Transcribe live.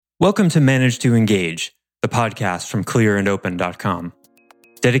Welcome to Manage to Engage, the podcast from clearandopen.com.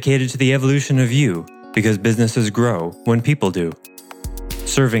 Dedicated to the evolution of you, because businesses grow when people do.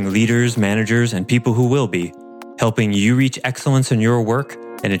 Serving leaders, managers, and people who will be, helping you reach excellence in your work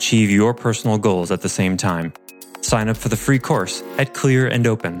and achieve your personal goals at the same time. Sign up for the free course at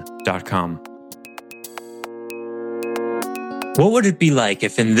clearandopen.com. What would it be like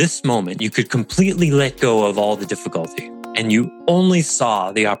if in this moment you could completely let go of all the difficulty and you only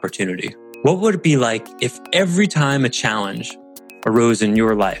saw the opportunity? What would it be like if every time a challenge arose in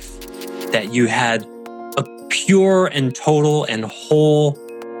your life that you had a pure and total and whole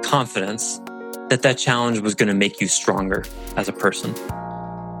confidence that that challenge was going to make you stronger as a person?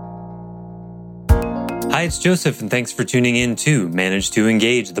 Hi, it's Joseph, and thanks for tuning in to Manage to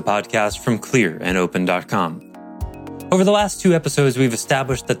Engage, the podcast from clearandopen.com. Over the last 2 episodes, we've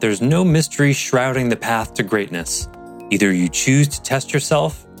established that there's no mystery shrouding the path to greatness. Either you choose to test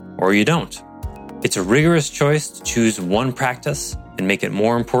yourself or you don't. It's a rigorous choice to choose one practice and make it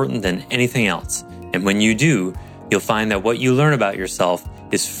more important than anything else. And when you do, you'll find that what you learn about yourself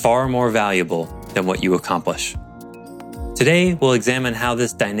is far more valuable than what you accomplish. Today, we'll examine how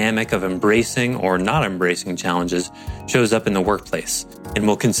this dynamic of embracing or not embracing challenges shows up in the workplace, and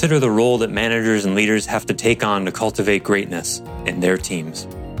we'll consider the role that managers and leaders have to take on to cultivate greatness in their teams.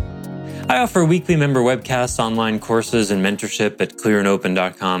 I offer weekly member webcasts, online courses, and mentorship at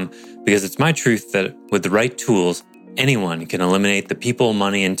clearandopen.com because it's my truth that with the right tools, anyone can eliminate the people,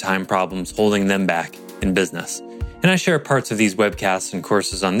 money, and time problems holding them back in business. And I share parts of these webcasts and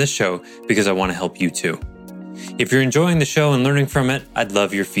courses on this show because I want to help you too. If you're enjoying the show and learning from it, I'd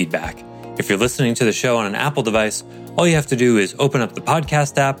love your feedback. If you're listening to the show on an Apple device, all you have to do is open up the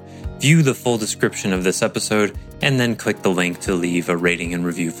podcast app, view the full description of this episode, and then click the link to leave a rating and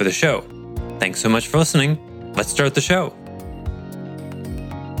review for the show. Thanks so much for listening. Let's start the show.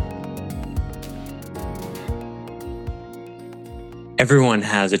 Everyone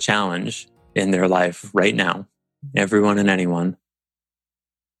has a challenge in their life right now, everyone and anyone,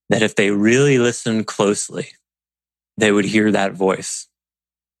 that if they really listen closely, they would hear that voice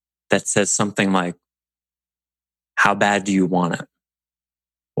that says something like, how bad do you want it?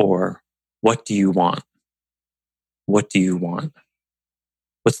 Or what do you want? What do you want?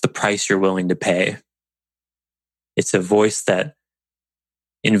 What's the price you're willing to pay? It's a voice that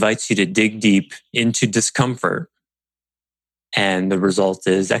invites you to dig deep into discomfort, and the result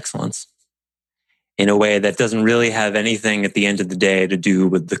is excellence in a way that doesn't really have anything at the end of the day to do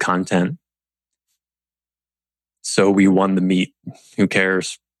with the content. So we won the meet. Who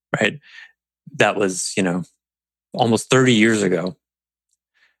cares, right? That was, almost 30 years ago.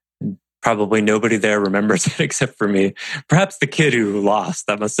 Probably nobody there remembers it except for me. Perhaps the kid who lost.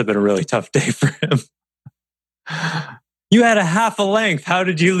 That must have been a really tough day for him. You had a half a length. How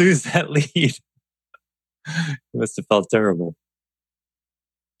did you lose that lead? It must have felt terrible.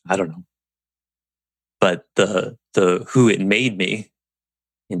 I don't know. But the who it made me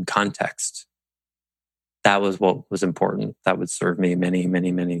in context, that was what was important. That would serve me many,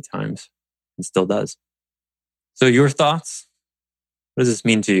 many, many times. It still does. So your thoughts? What does this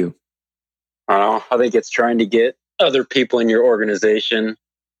mean to you? I don't know. I think it's trying to get other people in your organization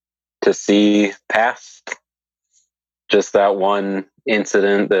to see past just that one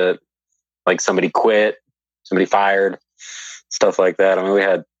incident that like somebody quit, somebody fired, stuff like that. I mean, we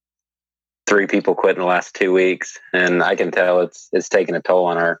had 3 people quit in the last 2 weeks, and I can tell it's taking a toll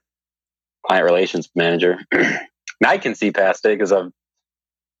on our client relations manager. And I can see past it because I've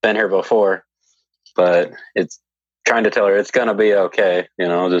been here before, but it's trying to tell her it's going to be okay.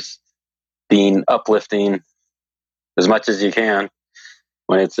 Just being uplifting as much as you can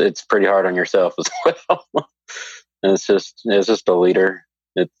when it's pretty hard on yourself as well. And it's just a leader.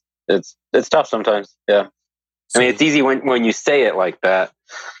 It's tough sometimes. Yeah. I mean, it's easy when you say it like that,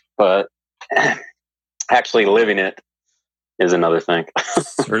 but actually living it is another thing.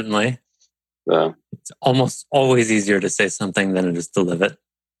 Certainly. It's almost always easier to say something than it is to live it.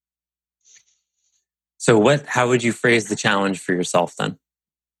 So how would you phrase the challenge for yourself then?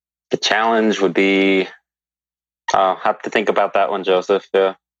 The challenge would be, I'll have to think about that one, Joseph.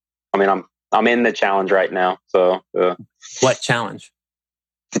 Yeah. I mean, I'm in the challenge right now. So what challenge?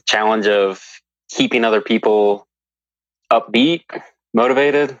 The challenge of keeping other people upbeat,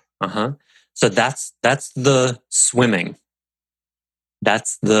 motivated. Uh-huh. So that's the swimming.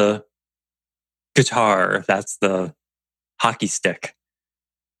 That's the guitar. That's the hockey stick.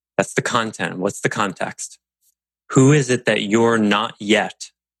 That's the content. What's the context? Who is it that you're not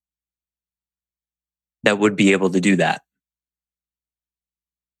yet that would be able to do that?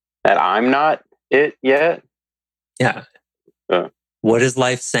 That I'm not it yet? Yeah. What is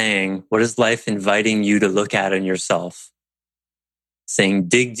life saying? What is life inviting you to look at in yourself? Saying,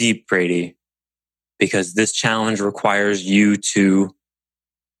 dig deep, Brady, because this challenge requires you to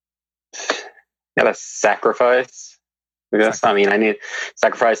gotta sacrifice. I guess. I mean, I need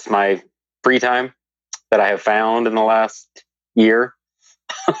sacrifice my free time that I have found in the last year.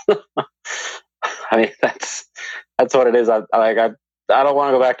 I mean, that's what it is. I don't want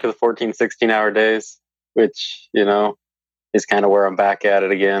to go back to the 14, 16-hour days, which, is kind of where I'm back at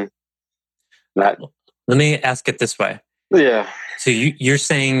it again. Let me ask it this way. Yeah. So you're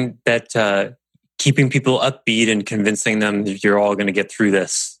saying that keeping people upbeat and convincing them that you're all going to get through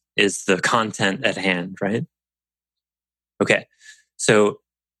this is the content at hand, right? Okay. So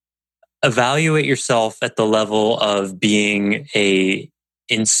evaluate yourself at the level of being a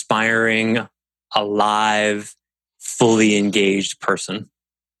inspiring, alive, fully engaged person.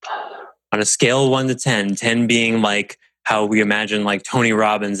 On a scale of 1 to 10, 10 being like how we imagine like Tony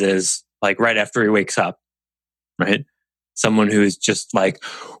Robbins is like right after he wakes up, right? Someone who is just like,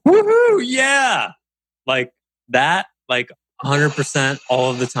 woohoo, yeah! Like that, like 100%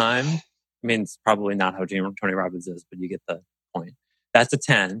 all of the time. I mean, it's probably not how Tony Robbins is, but you get the point. That's a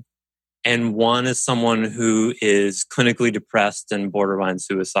 10. And 1 is someone who is clinically depressed and borderline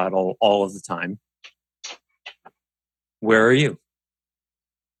suicidal all of the time. Where are you?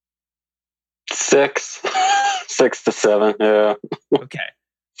 6. 6 to 7, yeah. Okay.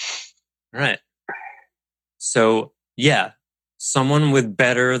 All right. So, yeah, someone with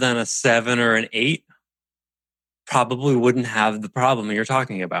better than a 7 or an 8 probably wouldn't have the problem you're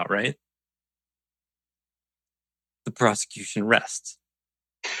talking about, right? The prosecution rests.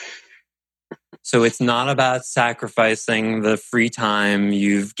 So it's not about sacrificing the free time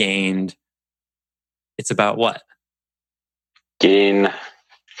you've gained. It's about what? Gain.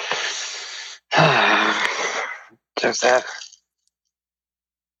 Just that.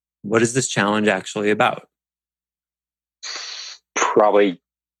 What is this challenge actually about? Probably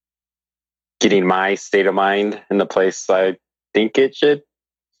getting my state of mind in the place I think it should.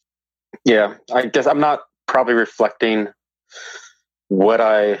 Yeah, I guess I'm not probably reflecting what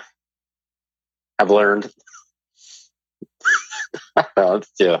I have learned.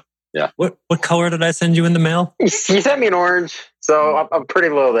 Yeah. What color did I send you in the mail? You sent me an orange, so I'm pretty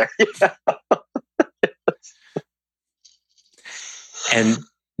low there. And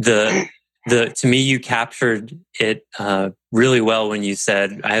the to me, you captured it really well when you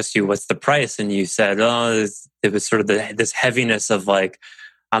said, I asked you, what's the price? And you said, it was sort of this heaviness of like,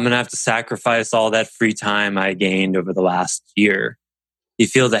 I'm going to have to sacrifice all that free time I gained over the last year. You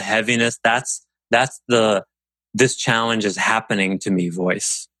feel the heaviness. That's the, this challenge is happening to me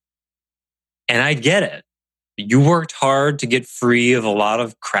voice. And I get it. You worked hard to get free of a lot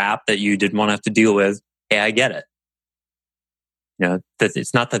of crap that you didn't want to have to deal with. Hey, I get it. That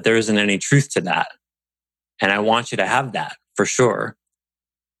it's not that there isn't any truth to that. And I want you to have that for sure.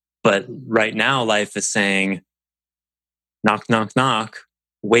 But right now, life is saying, knock, knock, knock,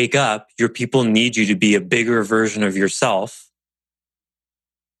 wake up. Your people need you to be a bigger version of yourself.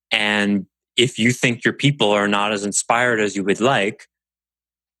 And if you think your people are not as inspired as you would like,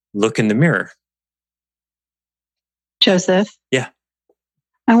 look in the mirror. Joseph? Yeah.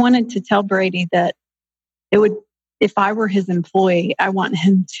 I wanted to tell Brady that if I were his employee, I want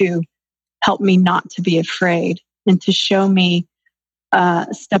him to help me not to be afraid and to show me,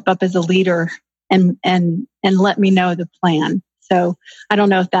 step up as a leader and let me know the plan. So I don't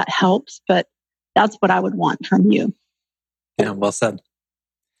know if that helps, but that's what I would want from you. Yeah, well said.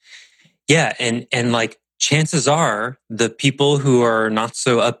 Yeah, and like chances are the people who are not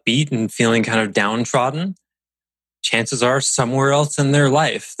so upbeat and feeling kind of downtrodden, chances are somewhere else in their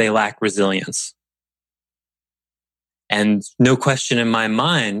life they lack resilience. And no question in my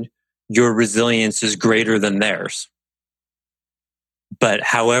mind, your resilience is greater than theirs. But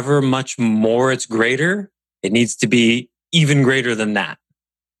however much more it's greater, it needs to be even greater than that.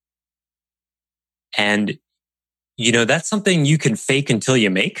 And, that's something you can fake until you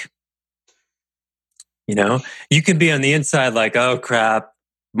make. You can be on the inside like, oh crap,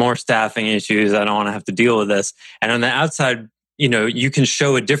 more staffing issues. I don't want to have to deal with this. And on the outside, you can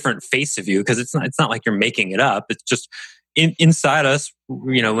show a different face of you because it's not like you're making it up. It's just inside us,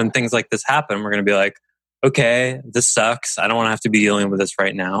 when things like this happen, we're going to be like, okay, this sucks. I don't want to have to be dealing with this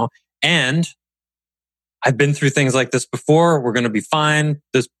right now. And I've been through things like this before. We're going to be fine.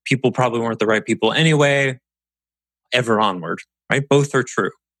 Those people probably weren't the right people anyway. Ever onward, right? Both are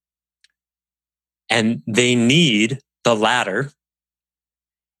true. And they need the latter.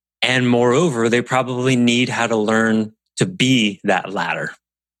 And moreover, they probably need how to learn to be that latter.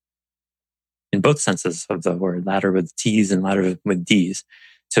 in both senses of the word, ladder with T's and ladder with D's,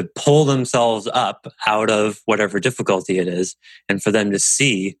 to pull themselves up out of whatever difficulty it is, and for them to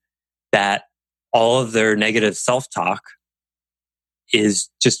see that all of their negative self-talk is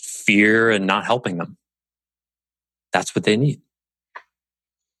just fear and not helping them. That's what they need.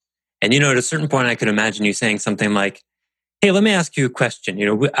 And, at a certain point, I could imagine you saying something like, hey, let me ask you a question.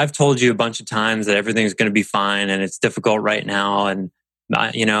 I've told you a bunch of times that everything's going to be fine and it's difficult right now. And,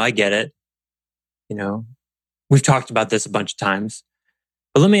 I get it. We've talked about this a bunch of times.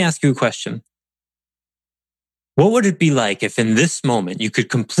 But let me ask you a question. What would it be like if in this moment you could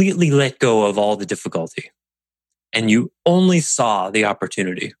completely let go of all the difficulty and you only saw the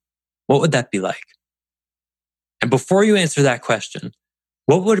opportunity? What would that be like? And before you answer that question,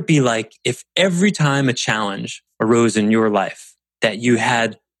 what would it be like if every time a challenge arose in your life that you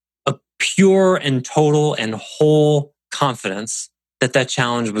had a pure and total and whole confidence that that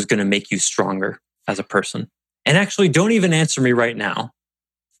challenge was going to make you stronger as a person? And actually, don't even answer me right now.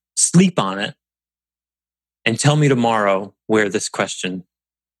 Sleep on it and tell me tomorrow where this question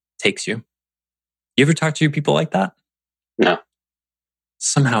takes you. You ever talk to your people like that? No.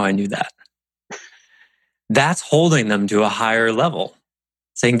 Somehow I knew that. That's holding them to a higher level.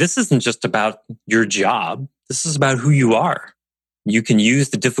 Saying this isn't just about your job. This is about who you are. You can use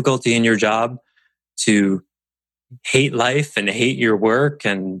the difficulty in your job to hate life and hate your work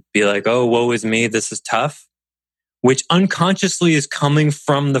and be like, oh, woe is me, this is tough, which unconsciously is coming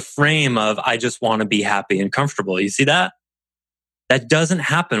from the frame of, I just want to be happy and comfortable. You see that? That doesn't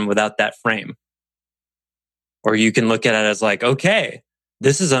happen without that frame. Or you can look at it as like, okay,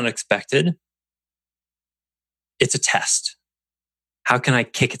 this is unexpected. It's a test. How can I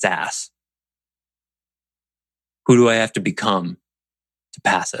kick its ass? Who do I have to become to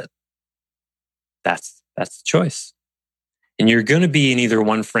pass it? That's the choice. And you're going to be in either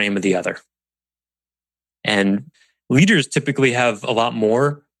one frame or the other. And leaders typically have a lot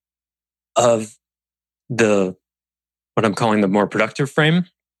more of what I'm calling the more productive frame.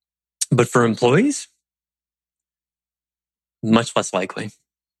 But for employees, much less likely.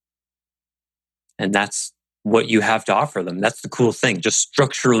 And that's what you have to offer them. That's the cool thing. Just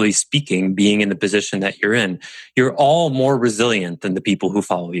structurally speaking, being in the position that you're in, you're all more resilient than the people who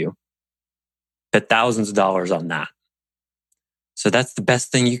follow you. Bet thousands of dollars on that. So that's the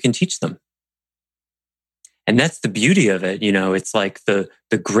best thing you can teach them. And that's the beauty of it. It's like the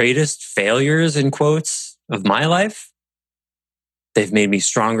greatest failures, in quotes, of my life. They've made me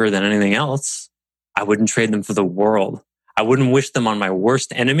stronger than anything else. I wouldn't trade them for the world. I wouldn't wish them on my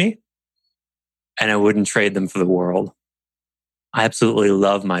worst enemy. And I wouldn't trade them for the world. I absolutely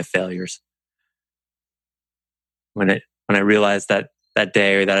love my failures. When I realized that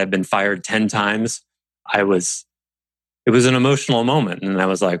day that I'd been fired 10 times, it was an emotional moment. And I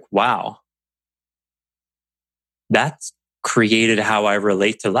was like, wow, that's created how I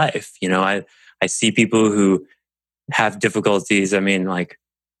relate to life. I see people who have difficulties. I mean, like,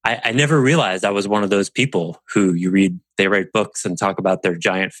 I never realized I was one of those people who they write books and talk about their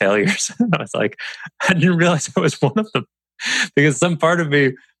giant failures. I was like, I didn't realize I was one of them, because some part of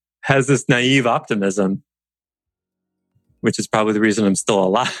me has this naive optimism, which is probably the reason I'm still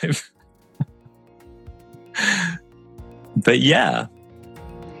alive. But yeah,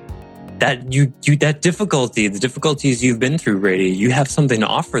 that difficulty, the difficulties you've been through, Brady, you have something to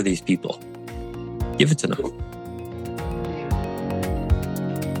offer these people. Give it to them.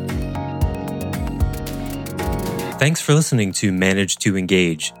 Thanks for listening to Manage to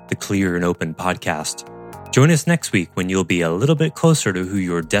Engage, the Clear and Open podcast. Join us next week when you'll be a little bit closer to who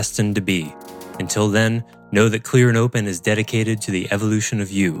you're destined to be. Until then, know that Clear and Open is dedicated to the evolution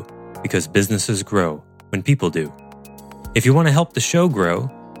of you, because businesses grow when people do. If you want to help the show grow,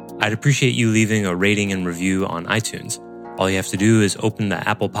 I'd appreciate you leaving a rating and review on iTunes. All you have to do is open the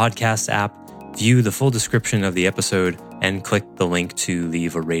Apple Podcasts app, view the full description of the episode, and click the link to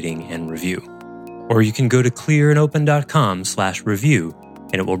leave a rating and review. Or you can go to clearandopen.com/review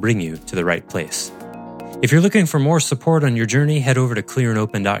and it will bring you to the right place. If you're looking for more support on your journey, head over to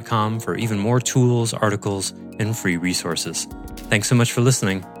clearandopen.com for even more tools, articles, and free resources. Thanks so much for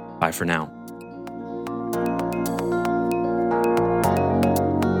listening. Bye for now.